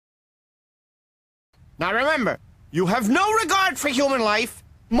Now remember, you have no regard for human life,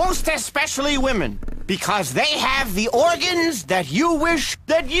 most especially women, because they have the organs that you wish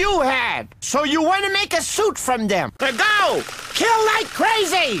that you had. So you want to make a suit from them. To go! Kill like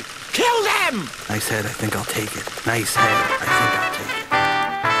crazy! Kill them! Nice head, I think I'll take it. Nice head, I think I'll take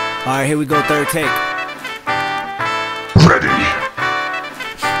it. Alright, here we go, third take. Ready.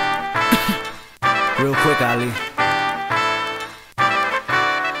 Real quick, Ali.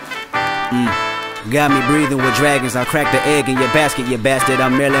 Got me breathing with dragons. I'll crack the egg in your basket, you bastard.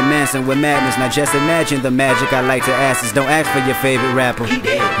 I'm Marilyn Manson with madness. Now just imagine the magic I like to ask is don't ask for your favorite rapper. He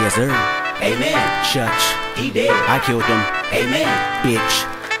dead. Yes, sir. Amen. Church. He dead. I killed him. Amen. Bitch.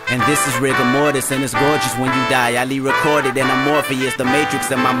 And this is rigor mortis, and it's gorgeous when you die. Ali recorded, and I'm Morpheus, the matrix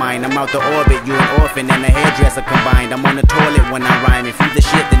in my mind. I'm out the orbit, you an orphan and a hairdresser combined. I'm on the toilet when I rhyme. If you the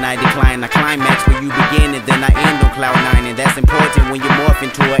shit, then I decline. I climax where you begin, and then I end on cloud 9. And that's important when you morph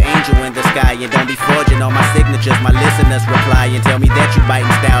into an angel in the sky. And don't be forging all my signatures. My listeners reply and tell me that you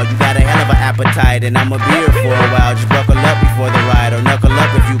biting style. You got a hell of an appetite, and I'ma be here for a while. Just buckle up before the ride, or knuckle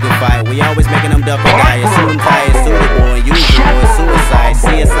up if you can fight. We always making them duck or die. A suit and tie is suitable, and usual is suicide.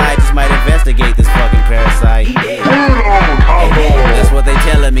 CSI just might investigate this fucking parasite. That's what they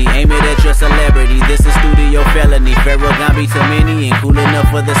telling me. Aim it at your celebrity. This is studio felony. Pharaoh Gambi to many and cool enough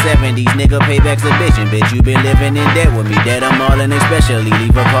for the 70s. Nigga payback's a bitchin', bitch. You been living in debt with me. Dead I'm all in especially.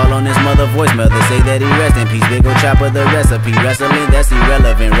 Leave a call on his mother voicemail to say that he rest in peace. Big ol' chopper the recipe. Wrestling, that's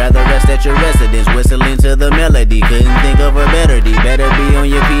irrelevant. Rather rest at your residence. Whistling to the melody. Couldn't think of a better D. Better be on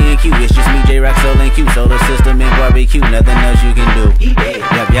your P and Q. It's just me, J-Rock, Soul and Q. Solar system and barbecue. Nothing else you can do. He dead.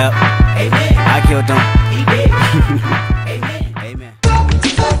 Yup. Amen. I killed him. He dead.